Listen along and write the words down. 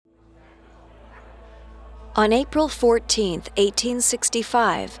On April 14,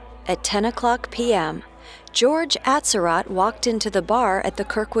 1865, at 10 o'clock p.m., George Atzerodt walked into the bar at the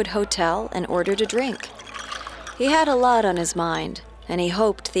Kirkwood Hotel and ordered a drink. He had a lot on his mind, and he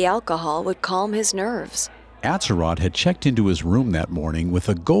hoped the alcohol would calm his nerves. Atzerodt had checked into his room that morning with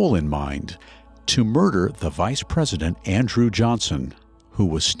a goal in mind: to murder the Vice President Andrew Johnson, who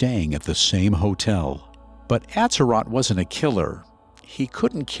was staying at the same hotel. But Atzerodt wasn't a killer. He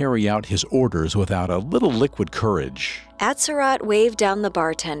couldn't carry out his orders without a little liquid courage. Atzerodt waved down the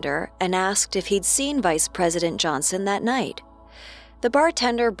bartender and asked if he'd seen Vice President Johnson that night. The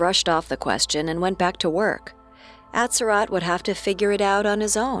bartender brushed off the question and went back to work. Atzerodt would have to figure it out on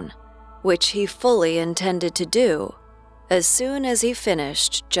his own, which he fully intended to do as soon as he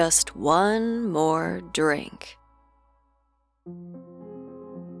finished just one more drink.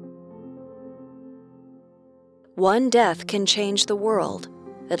 One death can change the world.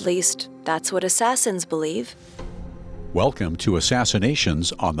 At least, that's what assassins believe. Welcome to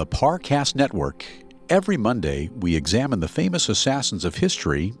Assassinations on the Parcast Network. Every Monday, we examine the famous assassins of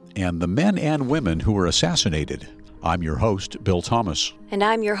history and the men and women who were assassinated. I'm your host, Bill Thomas. And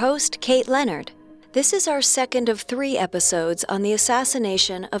I'm your host, Kate Leonard. This is our second of 3 episodes on the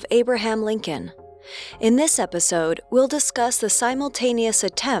assassination of Abraham Lincoln. In this episode, we'll discuss the simultaneous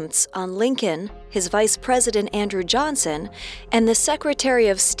attempts on Lincoln, his Vice President Andrew Johnson, and the Secretary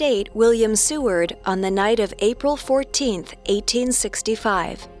of State William Seward on the night of April 14,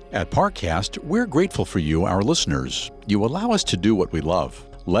 1865. At Parcast, we're grateful for you, our listeners. You allow us to do what we love.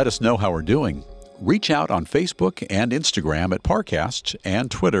 Let us know how we're doing. Reach out on Facebook and Instagram at Parcast and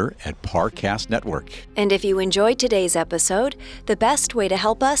Twitter at Parcast Network. And if you enjoyed today's episode, the best way to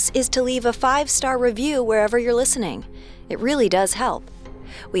help us is to leave a 5-star review wherever you're listening. It really does help.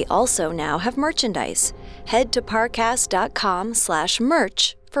 We also now have merchandise. Head to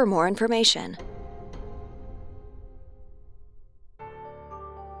parcast.com/merch for more information.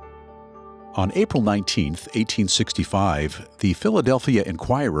 On April 19, 1865, the Philadelphia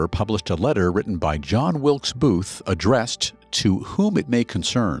Inquirer published a letter written by John Wilkes Booth addressed "To whom it may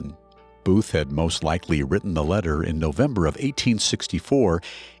concern." Booth had most likely written the letter in November of 1864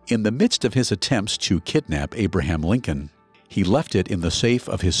 in the midst of his attempts to kidnap Abraham Lincoln. He left it in the safe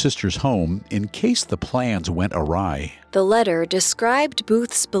of his sister's home in case the plans went awry. The letter described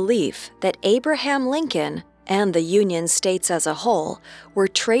Booth's belief that Abraham Lincoln and the Union states as a whole were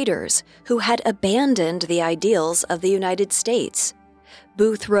traitors who had abandoned the ideals of the United States.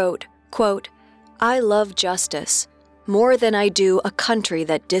 Booth wrote, quote, "I love justice more than I do a country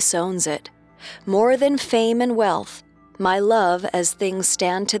that disowns it. More than fame and wealth, my love as things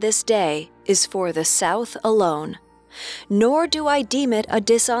stand to this day is for the South alone. Nor do I deem it a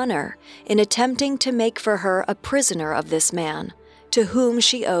dishonor in attempting to make for her a prisoner of this man, to whom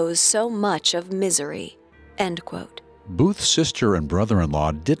she owes so much of misery." End quote. Booth's sister and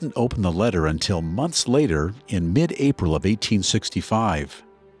brother-in-law didn't open the letter until months later in mid-April of 1865.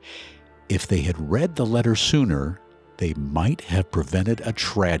 If they had read the letter sooner, they might have prevented a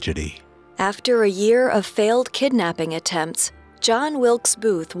tragedy. After a year of failed kidnapping attempts, John Wilkes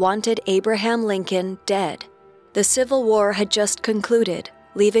Booth wanted Abraham Lincoln dead. The Civil War had just concluded,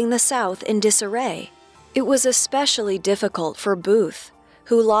 leaving the South in disarray. It was especially difficult for Booth,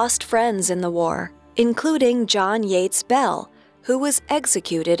 who lost friends in the war, including John Yates Bell, who was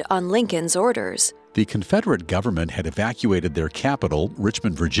executed on Lincoln's orders. The Confederate government had evacuated their capital,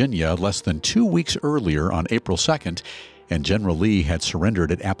 Richmond, Virginia, less than 2 weeks earlier on April 2nd, and General Lee had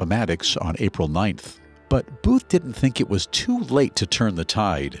surrendered at Appomattox on April 9th. But Booth didn't think it was too late to turn the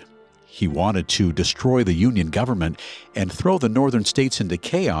tide. He wanted to destroy the Union government and throw the northern states into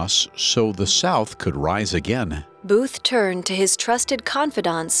chaos so the South could rise again. Booth turned to his trusted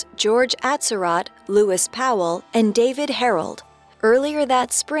confidants George Atzerodt, Lewis Powell, and David Harold. Earlier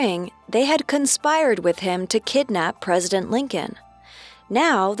that spring, they had conspired with him to kidnap President Lincoln.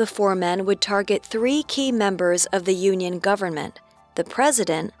 Now, the 4 men would target 3 key members of the Union government: the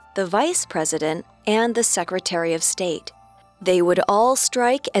President, the Vice President, and the Secretary of State. They would all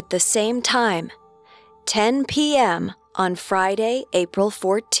strike at the same time, 10 p.m. on Friday, April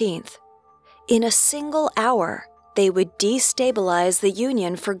 14th. In a single hour, they would destabilize the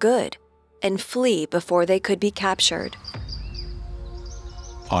Union for good and flee before they could be captured.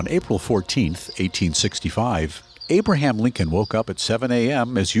 On April 14, 1865, Abraham Lincoln woke up at 7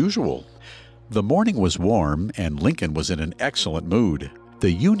 a.m. as usual. The morning was warm, and Lincoln was in an excellent mood.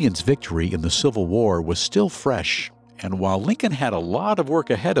 The Union's victory in the Civil War was still fresh, and while Lincoln had a lot of work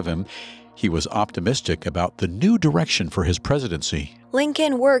ahead of him, he was optimistic about the new direction for his presidency.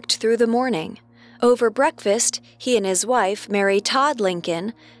 Lincoln worked through the morning. Over breakfast, he and his wife, Mary Todd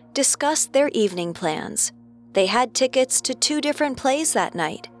Lincoln, discussed their evening plans. They had tickets to 2 different plays that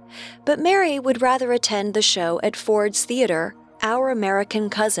night, but Mary would rather attend the show at Ford's Theater, Our American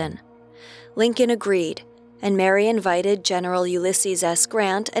Cousin. Lincoln agreed, and Mary invited General Ulysses S.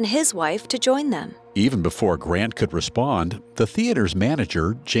 Grant and his wife to join them. Even before Grant could respond, the theater's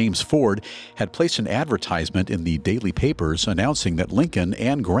manager, James Ford, had placed an advertisement in the daily papers announcing that Lincoln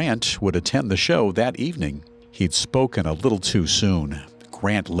and Grant would attend the show that evening. He'd spoken a little too soon.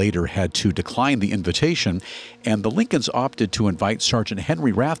 Grant later had to decline the invitation, and the Lincolns opted to invite Sergeant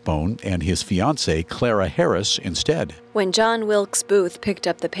Henry Rathbone and his fiancée, Clara Harris, instead. When John Wilkes Booth picked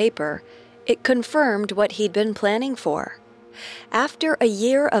up the paper, it confirmed what he'd been planning for. After a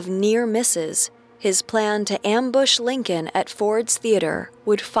year of near misses, his plan to ambush Lincoln at Ford's Theater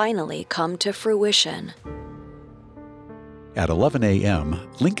would finally come to fruition. At 11 a.m.,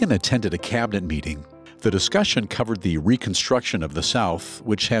 Lincoln attended a cabinet meeting. The discussion covered the reconstruction of the South,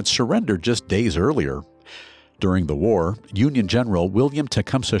 which had surrendered just days earlier. During the war, Union General William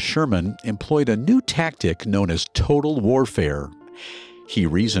Tecumseh Sherman employed a new tactic known as total warfare. He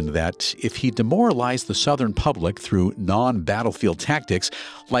reasoned that if he demoralized the Southern public through non-battlefield tactics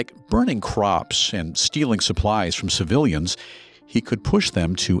like burning crops and stealing supplies from civilians, he could push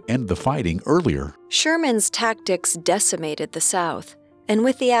them to end the fighting earlier. Sherman's tactics decimated the South, and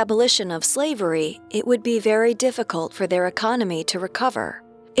with the abolition of slavery, it would be very difficult for their economy to recover.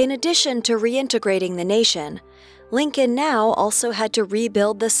 In addition to reintegrating the nation, Lincoln now also had to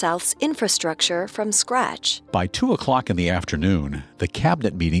rebuild the South's infrastructure from scratch. By 2 o'clock in the afternoon, the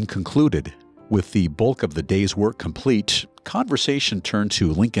cabinet meeting concluded. With the bulk of the day's work complete, conversation turned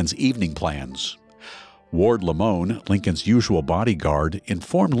to Lincoln's evening plans. Ward Lamone, Lincoln's usual bodyguard,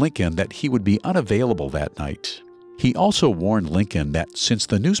 informed Lincoln that he would be unavailable that night. He also warned Lincoln that since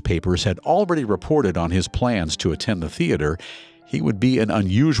the newspapers had already reported on his plans to attend the theater, he would be in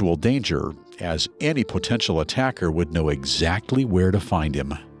unusual danger, as any potential attacker would know exactly where to find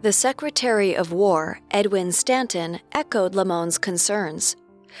him. The Secretary of War, Edwin Stanton, echoed Lamone's concerns.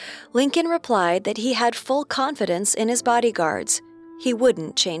 Lincoln replied that he had full confidence in his bodyguards. He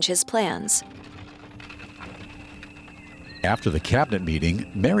wouldn't change his plans. After the cabinet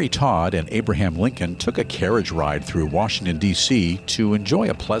meeting, Mary Todd and Abraham Lincoln took a carriage ride through Washington, D.C. to enjoy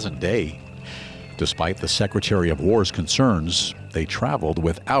a pleasant day. Despite the Secretary of War's concerns, they traveled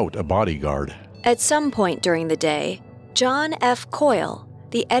without a bodyguard. At some point during the day, John F. Coyle,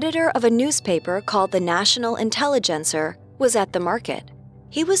 the editor of a newspaper called the National Intelligencer, was at the market.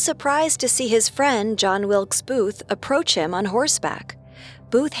 He was surprised to see his friend John Wilkes Booth approach him on horseback.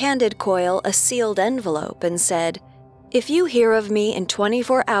 Booth handed Coyle a sealed envelope and said, "If you hear of me in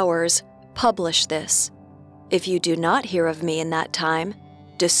 24 hours, publish this. If you do not hear of me in that time,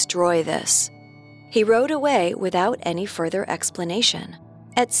 destroy this." He rode away without any further explanation.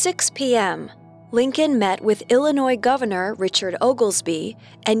 At 6 p.m., Lincoln met with Illinois Governor Richard Oglesby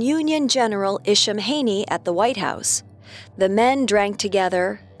and Union General Isham Haney at the White House. The men drank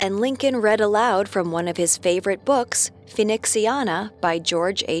together, and Lincoln read aloud from one of his favorite books, Phoenixiana by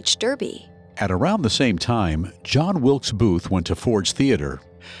George H. Derby. At around the same time, John Wilkes Booth went to Ford's Theater.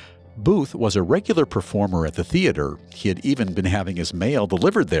 Booth was a regular performer at the theater. He had even been having his mail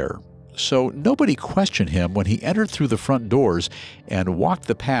delivered there. So nobody questioned him when he entered through the front doors and walked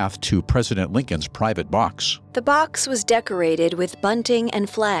the path to President Lincoln's private box. The box was decorated with bunting and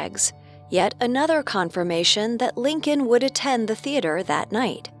flags, yet another confirmation that Lincoln would attend the theater that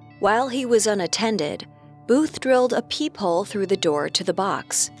night. While he was unattended, Booth drilled a peephole through the door to the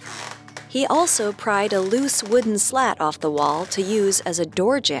box. He also pried a loose wooden slat off the wall to use as a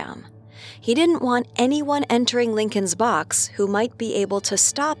door jamb. He didn't want anyone entering Lincoln's box who might be able to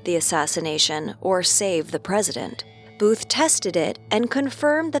stop the assassination or save the president. Booth tested it and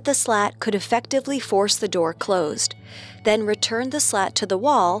confirmed that the slat could effectively force the door closed, then returned the slat to the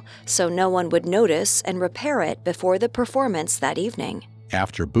wall so no one would notice and repair it before the performance that evening.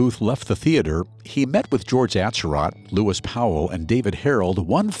 After Booth left the theater, he met with George Atzerodt, Lewis Powell, and David Harold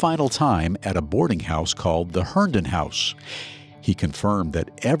one final time at a boarding house called the Herndon House. He confirmed that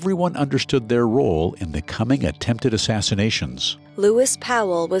everyone understood their role in the coming attempted assassinations. Lewis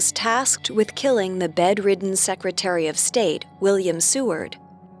Powell was tasked with killing the bedridden Secretary of State, William Seward.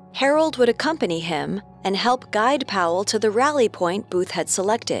 Harold would accompany him and help guide Powell to the rally point Booth had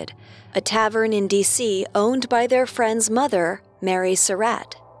selected, a tavern in D.C. owned by their friend's mother, Mary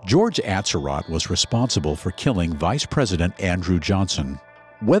Surratt. George Atzerodt was responsible for killing Vice President Andrew Johnson.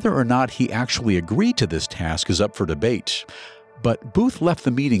 Whether or not he actually agreed to this task is up for debate, but Booth left the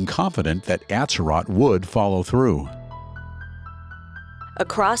meeting confident that Atzerodt would follow through.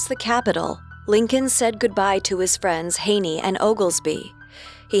 Across the Capitol, Lincoln said goodbye to his friends Haney and Oglesby.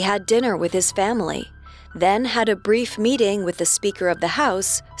 He had dinner with his family. then had a brief meeting with the Speaker of the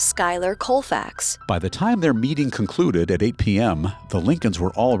House, Schuyler Colfax. By the time their meeting concluded at 8 p.m., the Lincolns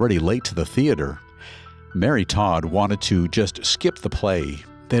were already late to the theater. Mary Todd wanted to just skip the play.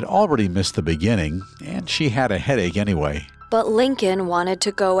 They'd already missed the beginning, and she had a headache anyway. But Lincoln wanted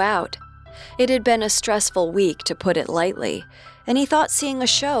to go out. It had been a stressful week, to put it lightly, and he thought seeing a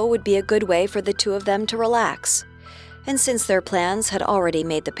show would be a good way for the two of them to relax. And since their plans had already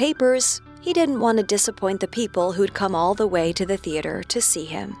made the papers, he didn't want to disappoint the people who'd come all the way to the theater to see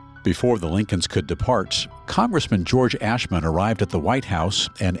him. Before the Lincolns could depart, Congressman George Ashmun arrived at the White House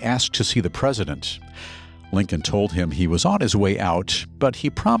and asked to see the president. Lincoln told him he was on his way out, but he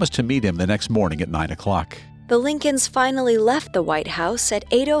promised to meet him the next morning at 9 o'clock. The Lincolns finally left the White House at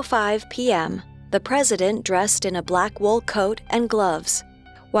 8:05 p.m., the president dressed in a black wool coat and gloves.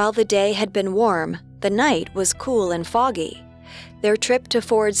 While the day had been warm, the night was cool and foggy. Their trip to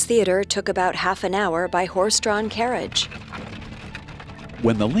Ford's Theater took about half an hour by horse-drawn carriage.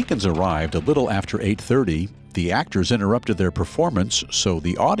 When the Lincolns arrived a little after 8:30, the actors interrupted their performance so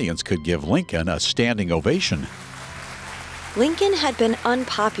the audience could give Lincoln a standing ovation. Lincoln had been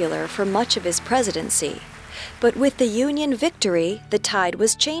unpopular for much of his presidency, but with the Union victory, the tide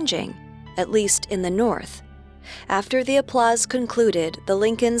was changing, at least in the North. After the applause concluded, the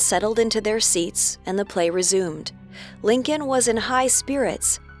Lincolns settled into their seats and the play resumed. Lincoln was in high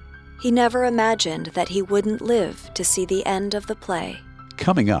spirits. He never imagined that he wouldn't live to see the end of the play.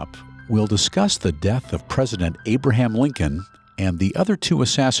 Coming up, we'll discuss the death of President Abraham Lincoln and the other two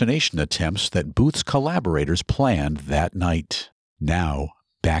assassination attempts that Booth's collaborators planned that night. Now,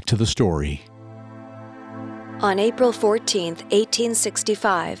 back to the story. On April 14,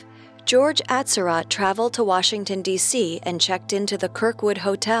 1865, George Atzerodt traveled to Washington, D.C. and checked into the Kirkwood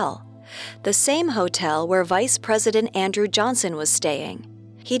Hotel, the same hotel where Vice President Andrew Johnson was staying.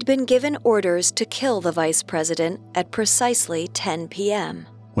 He'd been given orders to kill the vice president at precisely 10 p.m.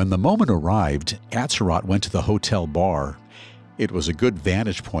 When the moment arrived, Atzerodt went to the hotel bar. It was a good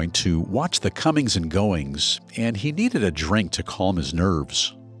vantage point to watch the comings and goings, and he needed a drink to calm his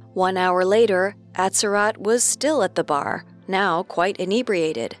nerves. 1 hour later, Atzerodt was still at the bar, now quite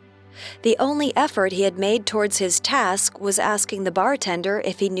inebriated. The only effort he had made towards his task was asking the bartender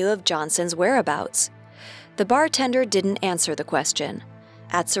if he knew of Johnson's whereabouts. The bartender didn't answer the question.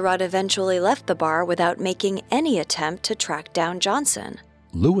 Atzerodt eventually left the bar without making any attempt to track down Johnson.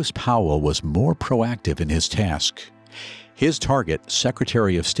 Lewis Powell was more proactive in his task. His target,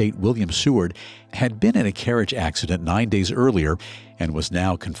 Secretary of State William Seward, had been in a carriage accident 9 days earlier and was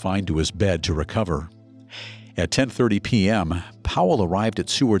now confined to his bed to recover. At 10:30 p.m., Powell arrived at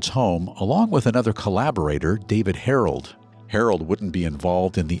Seward's home along with another collaborator, David Harold. Harold wouldn't be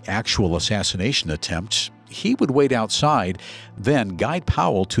involved in the actual assassination attempt. He would wait outside, then guide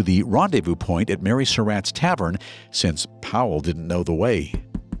Powell to the rendezvous point at Mary Surratt's Tavern, since Powell didn't know the way.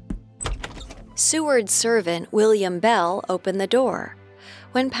 Seward's servant, William Bell, opened the door.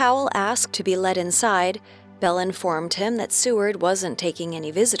 When Powell asked to be let inside, Bell informed him that Seward wasn't taking any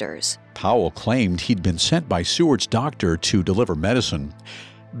visitors. Powell claimed he'd been sent by Seward's doctor to deliver medicine.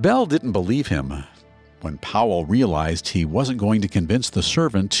 Bell didn't believe him. When Powell realized he wasn't going to convince the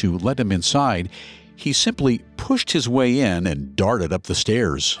servant to let him inside, he simply pushed his way in and darted up the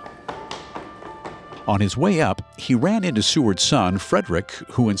stairs. On his way up, he ran into Seward's son, Frederick,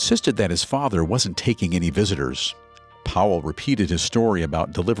 who insisted that his father wasn't taking any visitors. Powell repeated his story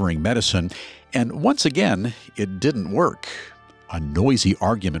about delivering medicine, and once again, it didn't work. A noisy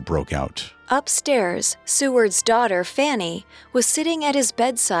argument broke out. Upstairs, Seward's daughter, Fanny, was sitting at his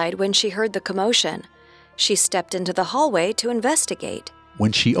bedside when she heard the commotion. She stepped into the hallway to investigate.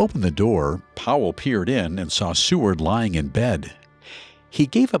 When she opened the door, Powell peered in and saw Seward lying in bed. He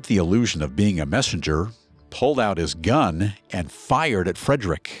gave up the illusion of being a messenger, pulled out his gun, and fired at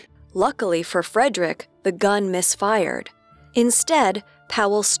Frederick. Luckily for Frederick, the gun misfired. Instead,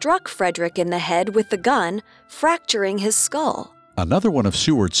 Powell struck Frederick in the head with the gun, fracturing his skull. Another one of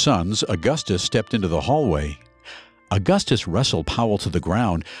Seward's sons, Augustus, stepped into the hallway. Augustus wrestled Powell to the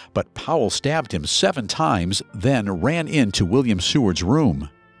ground, but Powell stabbed him 7 times, then ran into William Seward's room.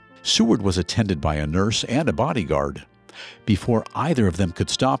 Seward was attended by a nurse and a bodyguard. Before either of them could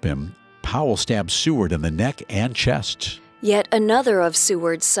stop him, Powell stabbed Seward in the neck and chest. Yet another of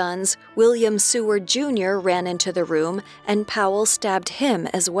Seward's sons, William Seward Jr., ran into the room, and Powell stabbed him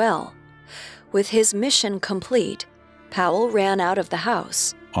as well. With his mission complete, Powell ran out of the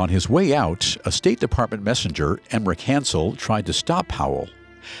house. On his way out, a State Department messenger, Emmerich Hansel, tried to stop Powell.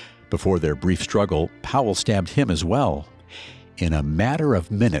 Before their brief struggle, Powell stabbed him as well. In a matter of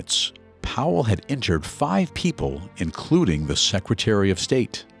minutes, Powell had injured 5 people, including the Secretary of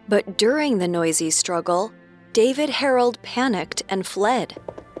State. But during the noisy struggle, David Harold panicked and fled.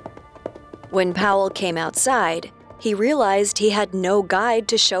 When Powell came outside, he realized he had no guide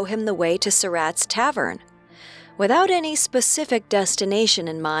to show him the way to Surratt's tavern. Without any specific destination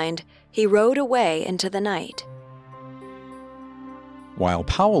in mind, he rode away into the night. While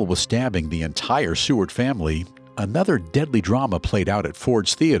Powell was stabbing the entire Seward family, another deadly drama played out at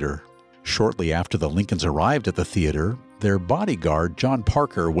Ford's Theater. Shortly after the Lincolns arrived at the theater, their bodyguard, John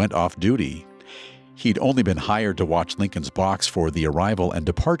Parker, went off duty. He'd only been hired to watch Lincoln's box for the arrival and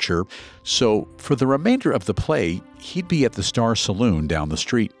departure, so for the remainder of the play, he'd be at the Star Saloon down the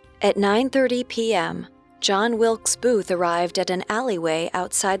street. At 9:30 p.m., John Wilkes Booth arrived at an alleyway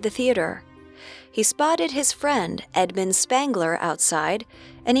outside the theater. He spotted his friend, Edmund Spangler, outside,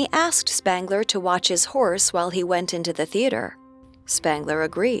 and he asked Spangler to watch his horse while he went into the theater. Spangler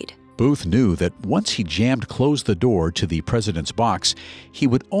agreed. Booth knew that once he closed the door to the president's box, he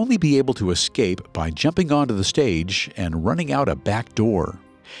would only be able to escape by jumping onto the stage and running out a back door.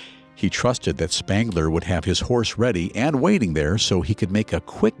 He trusted that Spangler would have his horse ready and waiting there so he could make a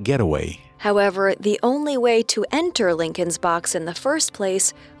quick getaway. However, the only way to enter Lincoln's box in the first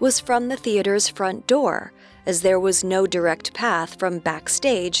place was from the theater's front door, as there was no direct path from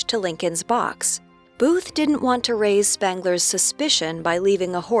backstage to Lincoln's box. Booth didn't want to raise Spangler's suspicion by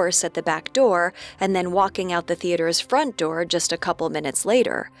leaving a horse at the back door and then walking out the theater's front door just a couple minutes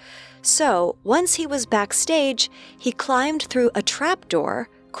later. So, once he was backstage, he climbed through a trapdoor,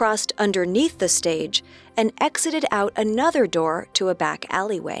 crossed underneath the stage, and exited out another door to a back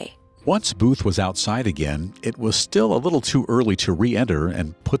alleyway. Once Booth was outside again, it was still a little too early to re-enter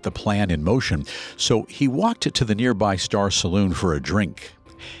and put the plan in motion, so he walked to the nearby Star Saloon for a drink.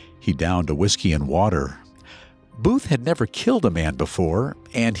 He downed a whiskey and water. Booth had never killed a man before,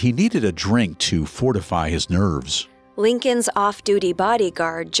 and he needed a drink to fortify his nerves. Lincoln's off-duty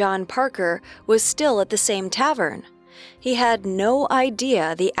bodyguard, John Parker, was still at the same tavern. He had no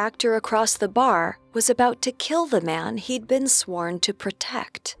idea the actor across the bar was about to kill the man he'd been sworn to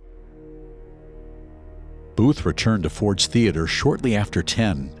protect. Booth returned to Ford's Theater shortly after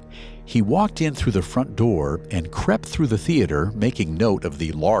 10. He walked in through the front door and crept through the theater, making note of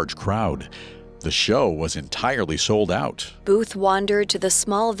the large crowd. The show was entirely sold out. Booth wandered to the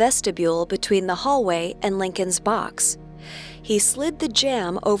small vestibule between the hallway and Lincoln's box. He slid the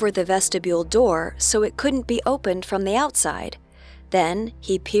jamb over the vestibule door so it couldn't be opened from the outside. Then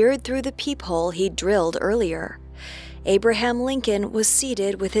he peered through the peephole he'd drilled earlier. Abraham Lincoln was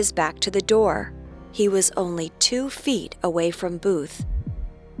seated with his back to the door. He was only 2 feet away from Booth.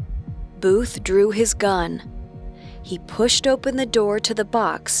 Booth drew his gun. He pushed open the door to the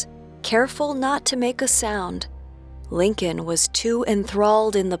box, careful not to make a sound. Lincoln was too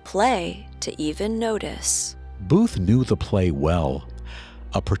enthralled in the play to even notice. Booth knew the play well.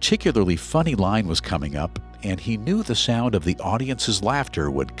 A particularly funny line was coming up, and he knew the sound of the audience's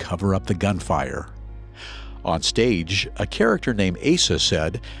laughter would cover up the gunfire. On stage, a character named Asa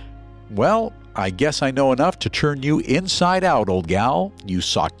said, "Well, I guess I know enough to turn you inside out, old gal, you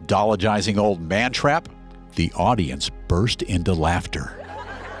sockdologizing old man-trap." The audience burst into laughter.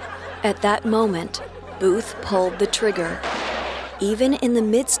 At that moment, Booth pulled the trigger. Even in the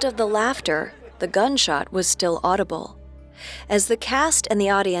midst of the laughter, the gunshot was still audible. As the cast and the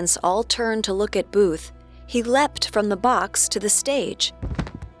audience all turned to look at Booth, he leapt from the box to the stage.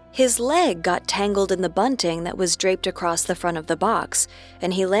 His leg got tangled in the bunting that was draped across the front of the box,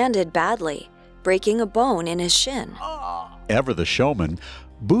 and he landed badly, breaking a bone in his shin. Ever the showman,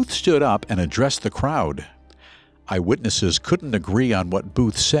 Booth stood up and addressed the crowd. Eyewitnesses couldn't agree on what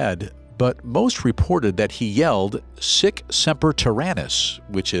Booth said, but most reported that he yelled, "Sic Semper Tyrannis,"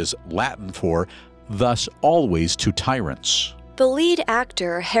 which is Latin for, "thus always to tyrants." The lead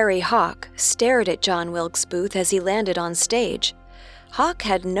actor, Harry Hawk, stared at John Wilkes Booth as he landed on stage. Hawk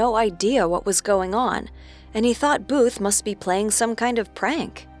had no idea what was going on, and he thought Booth must be playing some kind of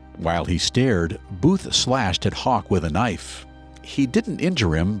prank. While he stared, Booth slashed at Hawk with a knife. He didn't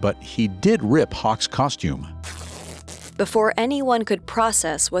injure him, but he did rip Hawk's costume. Before anyone could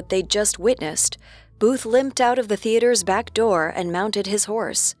process what they'd just witnessed, Booth limped out of the theater's back door and mounted his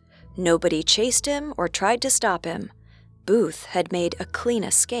horse. Nobody chased him or tried to stop him. Booth had made a clean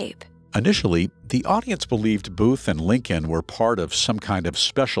escape. Initially, the audience believed Booth and Lincoln were part of some kind of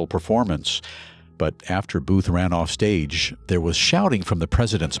special performance. But after Booth ran off stage, there was shouting from the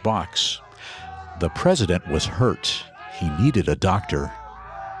president's box. The president was hurt. He needed a doctor.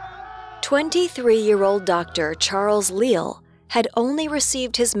 23-year-old Dr. Charles Leal had only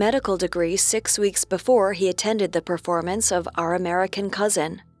received his medical degree 6 weeks before he attended the performance of Our American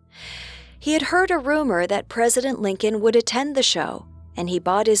Cousin. He had heard a rumor that President Lincoln would attend the show, and he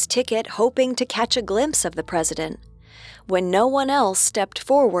bought his ticket hoping to catch a glimpse of the president. When no one else stepped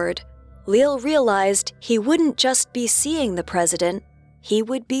forward, Leal realized he wouldn't just be seeing the president, he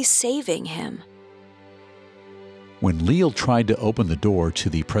would be saving him. When Leal tried to open the door to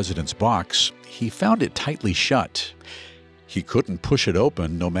the president's box, he found it tightly shut. He couldn't push it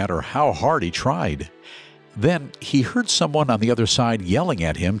open no matter how hard he tried. Then he heard someone on the other side yelling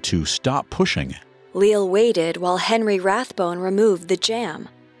at him to stop pushing. Leal waited while Henry Rathbone removed the jam.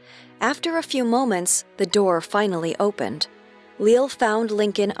 After a few moments, the door finally opened. Leal found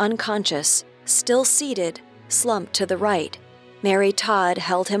Lincoln unconscious, still seated, slumped to the right. Mary Todd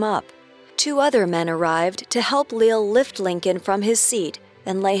held him up. 2 other men arrived to help Leal lift Lincoln from his seat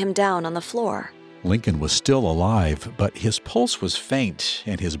and lay him down on the floor. Lincoln was still alive, but his pulse was faint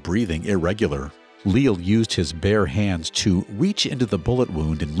and his breathing irregular. Leal used his bare hands to reach into the bullet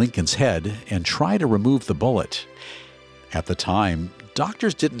wound in Lincoln's head and try to remove the bullet. At the time,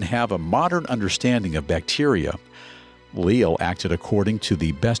 doctors didn't have a modern understanding of bacteria. Leal acted according to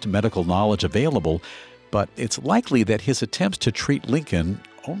the best medical knowledge available, but it's likely that his attempts to treat Lincoln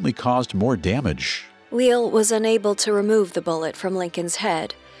only caused more damage. Leal was unable to remove the bullet from Lincoln's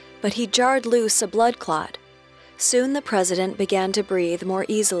head, but he jarred loose a blood clot. Soon the president began to breathe more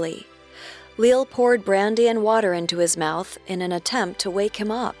easily. Leal poured brandy and water into his mouth in an attempt to wake him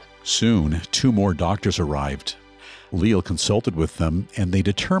up. Soon, 2 more doctors arrived. Leal consulted with them, and they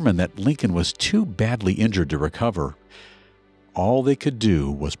determined that Lincoln was too badly injured to recover. All they could do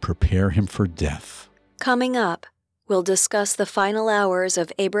was prepare him for death. Coming up, we'll discuss the final hours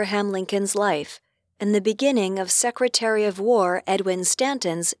of Abraham Lincoln's life and the beginning of Secretary of War Edwin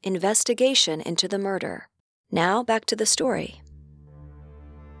Stanton's investigation into the murder. Now back to the story.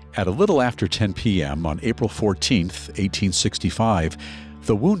 At a little after 10 p.m. on April 14, 1865,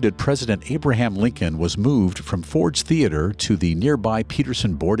 the wounded President Abraham Lincoln was moved from Ford's Theater to the nearby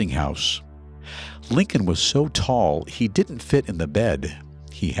Peterson boarding house. Lincoln was so tall he didn't fit in the bed.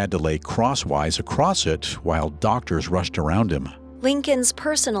 He had to lay crosswise across it while doctors rushed around him. Lincoln's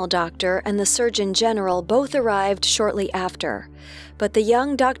personal doctor and the Surgeon General both arrived shortly after, but the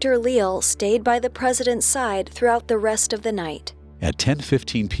young Dr. Leal stayed by the president's side throughout the rest of the night. At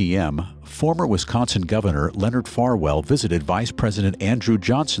 10:15 p.m., former Wisconsin Governor Leonard Farwell visited Vice President Andrew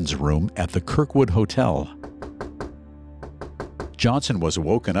Johnson's room at the Kirkwood Hotel. Johnson was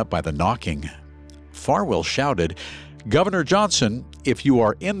woken up by the knocking. Farwell shouted, "Governor Johnson, if you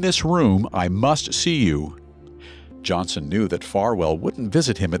are in this room, I must see you." Johnson knew that Farwell wouldn't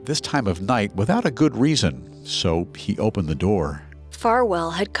visit him at this time of night without a good reason, so he opened the door. Farwell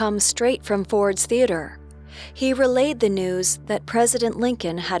had come straight from Ford's Theater. He relayed the news that President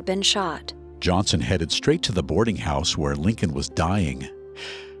Lincoln had been shot. Johnson headed straight to the boarding house where Lincoln was dying.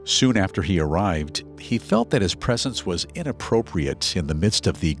 Soon after he arrived, he felt that his presence was inappropriate in the midst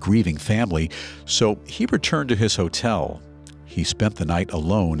of the grieving family, so he returned to his hotel. He spent the night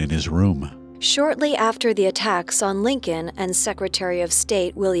alone in his room. Shortly after the attacks on Lincoln and Secretary of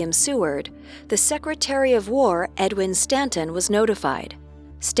State William Seward, the Secretary of War Edwin Stanton was notified.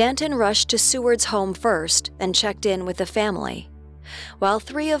 Stanton rushed to Seward's home first and checked in with the family. While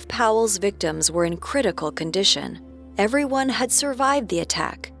 3 of Powell's victims were in critical condition, everyone had survived the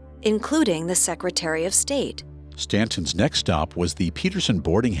attack, including the Secretary of State. Stanton's next stop was the Peterson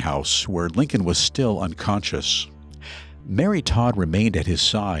boarding house, where Lincoln was still unconscious. Mary Todd remained at his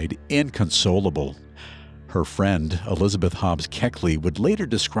side, inconsolable. Her friend, Elizabeth Hobbs Keckley, would later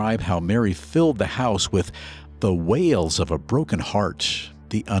describe how Mary filled the house with the wails of a broken heart,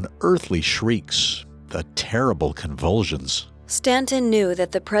 the unearthly shrieks, the terrible convulsions. Stanton knew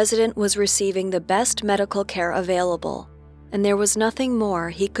that the president was receiving the best medical care available, and there was nothing more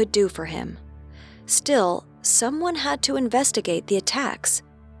he could do for him. Still, someone had to investigate the attacks.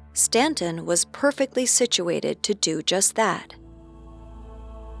 Stanton was perfectly situated to do just that.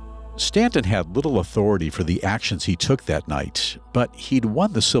 Stanton had little authority for the actions he took that night, but he'd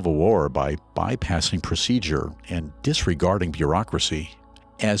won the Civil War by bypassing procedure and disregarding bureaucracy.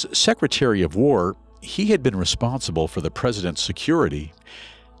 As Secretary of War, he had been responsible for the president's security.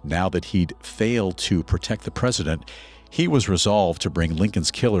 Now that he'd failed to protect the president, he was resolved to bring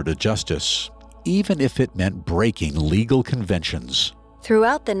Lincoln's killer to justice, even if it meant breaking legal conventions.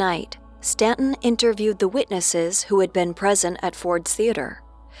 Throughout the night, Stanton interviewed the witnesses who had been present at Ford's Theater.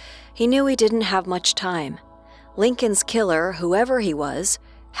 He knew he didn't have much time. Lincoln's killer, whoever he was,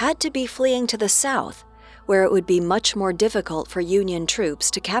 had to be fleeing to the South, where it would be much more difficult for Union troops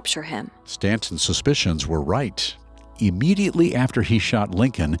to capture him. Stanton's suspicions were right. Immediately after he shot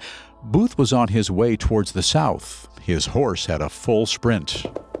Lincoln, Booth was on his way towards the South. His horse had a full sprint.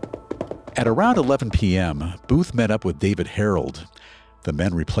 At around 11 p.m., Booth met up with David Harold. The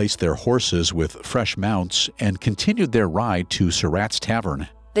men replaced their horses with fresh mounts and continued their ride to Surratt's Tavern.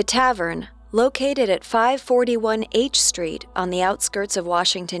 The tavern, located at 541 H Street on the outskirts of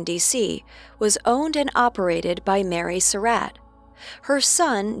Washington, D.C., was owned and operated by Mary Surratt. Her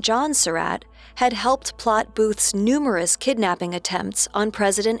son, John Surratt, had helped plot Booth's numerous kidnapping attempts on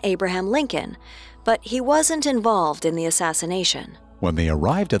President Abraham Lincoln, but he wasn't involved in the assassination. When they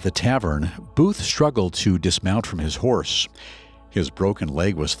arrived at the tavern, Booth struggled to dismount from his horse. His broken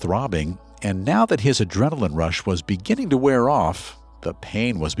leg was throbbing, and now that his adrenaline rush was beginning to wear off, the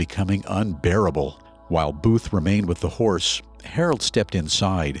pain was becoming unbearable. While Booth remained with the horse, Harold stepped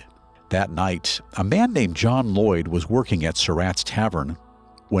inside. That night, a man named John Lloyd was working at Surratt's Tavern.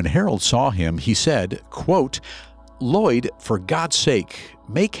 When Harold saw him, he said, quote, "Lloyd, for God's sake,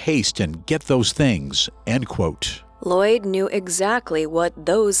 make haste and get those things," end quote. Lloyd knew exactly what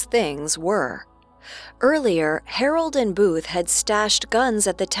those things were. Earlier, Harold and Booth had stashed guns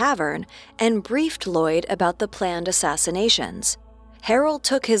at the tavern and briefed Lloyd about the planned assassinations. Harold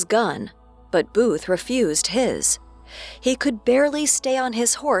took his gun, but Booth refused his. He could barely stay on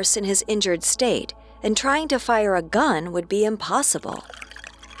his horse in his injured state, and trying to fire a gun would be impossible.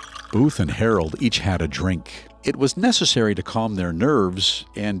 Booth and Harold each had a drink. It was necessary to calm their nerves,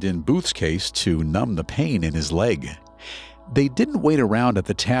 and in Booth's case, to numb the pain in his leg. They didn't wait around at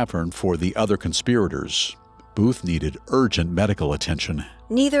the tavern for the other conspirators. Booth needed urgent medical attention.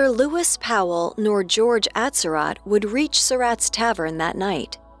 Neither Lewis Powell nor George Atzerodt would reach Surratt's Tavern that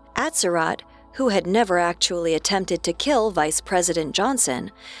night. Atzerodt, who had never actually attempted to kill Vice President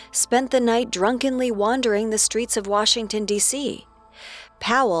Johnson, spent the night drunkenly wandering the streets of Washington, D.C.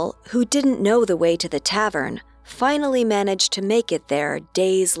 Powell, who didn't know the way to the tavern, finally managed to make it there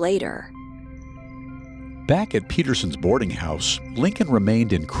days later. Back at Peterson's boarding house, Lincoln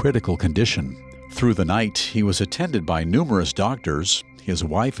remained in critical condition. Through the night, he was attended by numerous doctors, his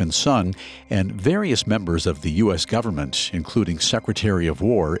wife and son, and various members of the U.S. government, including Secretary of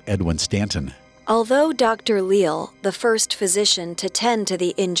War Edwin Stanton. Although Dr. Leal, the first physician to tend to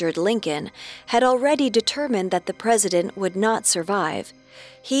the injured Lincoln, had already determined that the president would not survive,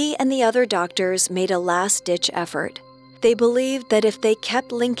 he and the other doctors made a last-ditch effort. They believed that if they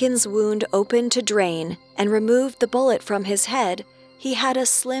kept Lincoln's wound open to drain and removed the bullet from his head, he had a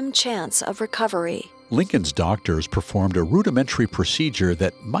slim chance of recovery. Lincoln's doctors performed a rudimentary procedure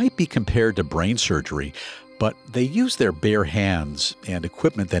that might be compared to brain surgery, but they used their bare hands and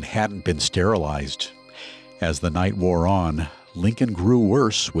equipment that hadn't been sterilized. As the night wore on, Lincoln grew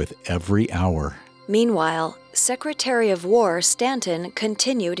worse with every hour. Meanwhile, Secretary of War Stanton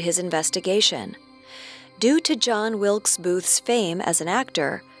continued his investigation. Due to John Wilkes Booth's fame as an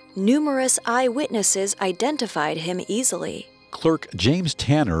actor, numerous eyewitnesses identified him easily. Clerk James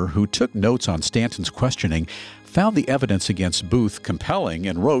Tanner, who took notes on Stanton's questioning, found the evidence against Booth compelling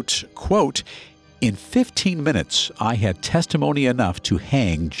and wrote, quote, "In 15 minutes, I had testimony enough to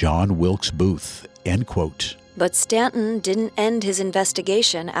hang John Wilkes Booth," end quote. But Stanton didn't end his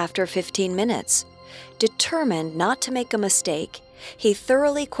investigation after 15 minutes. Determined not to make a mistake, he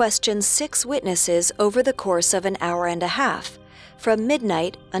thoroughly questioned 6 witnesses over the course of an hour and a half, from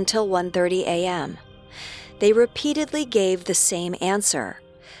midnight until 1:30 a.m. They repeatedly gave the same answer.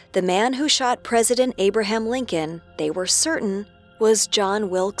 The man who shot President Abraham Lincoln, they were certain, was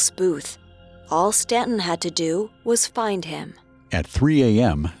John Wilkes Booth. All Stanton had to do was find him. At 3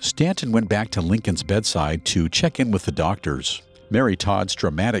 a.m., Stanton went back to Lincoln's bedside to check in with the doctors. Mary Todd's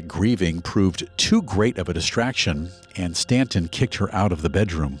dramatic grieving proved too great of a distraction, and Stanton kicked her out of the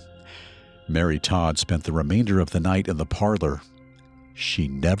bedroom. Mary Todd spent the remainder of the night in the parlor. She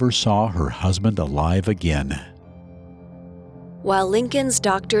never saw her husband alive again. While Lincoln's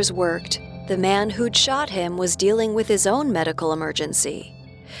doctors worked, the man who'd shot him was dealing with his own medical emergency.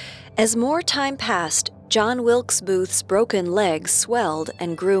 As more time passed, John Wilkes Booth's broken legs swelled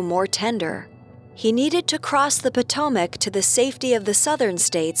and grew more tender. He needed to cross the Potomac to the safety of the southern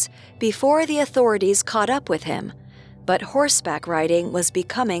states before the authorities caught up with him, but horseback riding was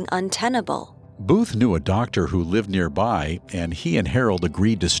becoming untenable. Booth knew a doctor who lived nearby, and he and Harold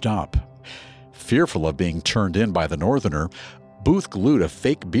agreed to stop. Fearful of being turned in by the Northerner, Booth glued a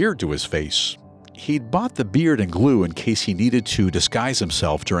fake beard to his face. He'd bought the beard and glue in case he needed to disguise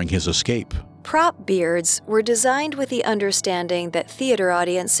himself during his escape. Prop beards were designed with the understanding that theater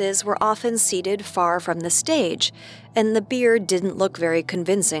audiences were often seated far from the stage, and the beard didn't look very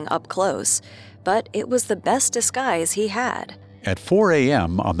convincing up close, but it was the best disguise he had. At 4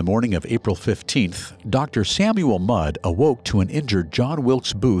 a.m. on the morning of April 15th, Dr. Samuel Mudd awoke to an injured John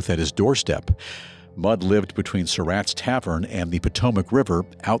Wilkes Booth at his doorstep. Mudd lived between Surratt's Tavern and the Potomac River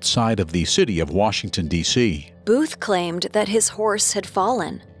outside of the city of Washington, D.C. Booth claimed that his horse had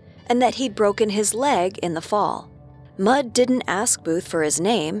fallen and that he'd broken his leg in the fall. Mudd didn't ask Booth for his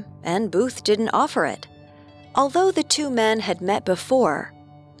name, and Booth didn't offer it. Although the two men had met before,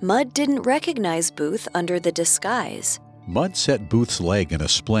 Mudd didn't recognize Booth under the disguise. Mudd set Booth's leg in a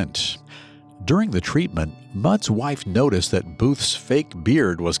splint. During the treatment, Mudd's wife noticed that Booth's fake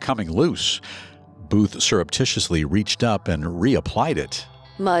beard was coming loose. Booth surreptitiously reached up and reapplied it.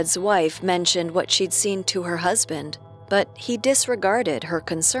 Mudd's wife mentioned what she'd seen to her husband, but he disregarded her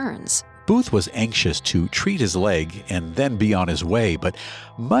concerns. Booth was anxious to treat his leg and then be on his way, but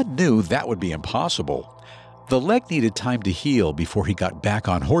Mudd knew that would be impossible. The leg needed time to heal before he got back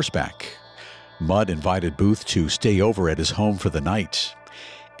on horseback. Mudd invited Booth to stay over at his home for the night.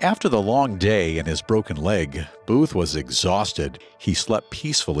 After the long day and his broken leg, Booth was exhausted. He slept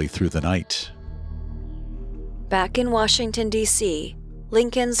peacefully through the night. Back in Washington, D.C.,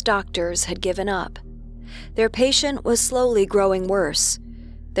 Lincoln's doctors had given up. Their patient was slowly growing worse.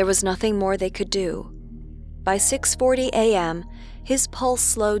 There was nothing more they could do. By 6:40 a.m., his pulse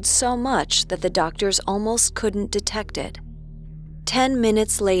slowed so much that the doctors almost couldn't detect it. 10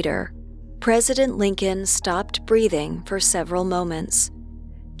 minutes later, President Lincoln stopped breathing for several moments.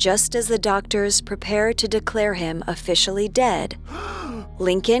 Just as the doctors prepared to declare him officially dead,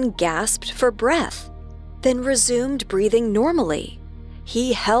 Lincoln gasped for breath, then resumed breathing normally.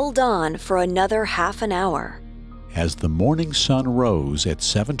 He held on for another half an hour. As the morning sun rose at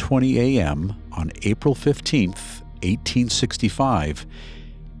 7:20 a.m. on April 15th, 1865,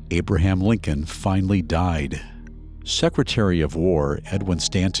 Abraham Lincoln finally died. Secretary of War Edwin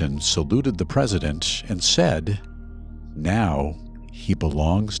Stanton saluted the president and said, "Now he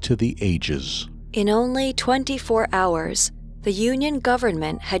belongs to the ages." In only 24 hours, the Union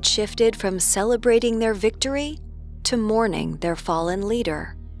government had shifted from celebrating their victory to mourning their fallen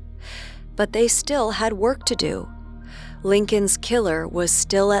leader. But they still had work to do. Lincoln's killer was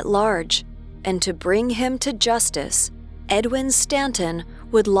still at large, and to bring him to justice, Edwin Stanton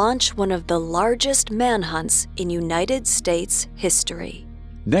would launch one of the largest manhunts in United States history.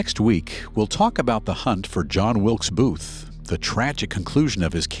 Next week, we'll talk about the hunt for John Wilkes Booth, the tragic conclusion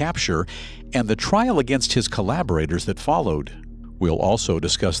of his capture, and the trial against his collaborators that followed. We'll also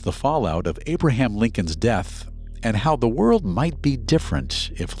discuss the fallout of Abraham Lincoln's death and how the world might be different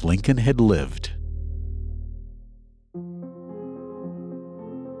if Lincoln had lived.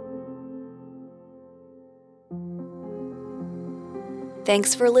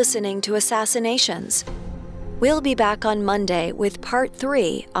 Thanks for listening to Assassinations. We'll be back on Monday with Part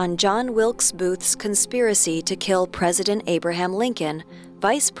 3 on John Wilkes Booth's conspiracy to kill President Abraham Lincoln,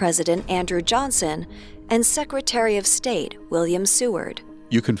 Vice President Andrew Johnson, and Secretary of State William Seward.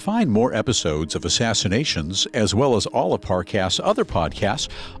 You can find more episodes of Assassinations, as well as all of Parcast's other podcasts,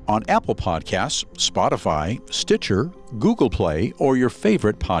 on Apple Podcasts, Spotify, Stitcher, Google Play, or your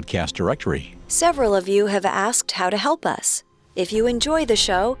favorite podcast directory. Several of you have asked how to help us. If you enjoy the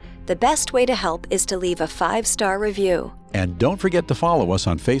show, the best way to help is to leave a 5-star review. And don't forget to follow us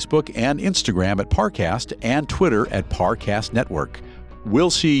on Facebook and Instagram at Parcast and Twitter at Parcast Network.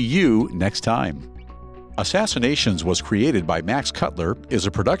 We'll see you next time. Assassinations was created by Max Cutler, is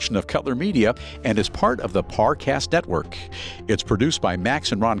a production of Cutler Media, and is part of the Parcast Network. It's produced by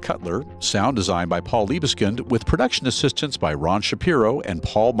Max and Ron Cutler, sound design by Paul Liebeskind, with production assistance by Ron Shapiro and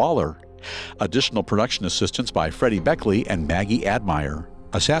Paul Mahler. Additional production assistance by Freddie Beckley and Maggie Admire.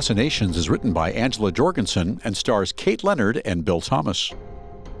 Assassinations is written by Angela Jorgensen and stars Kate Leonard and Bill Thomas.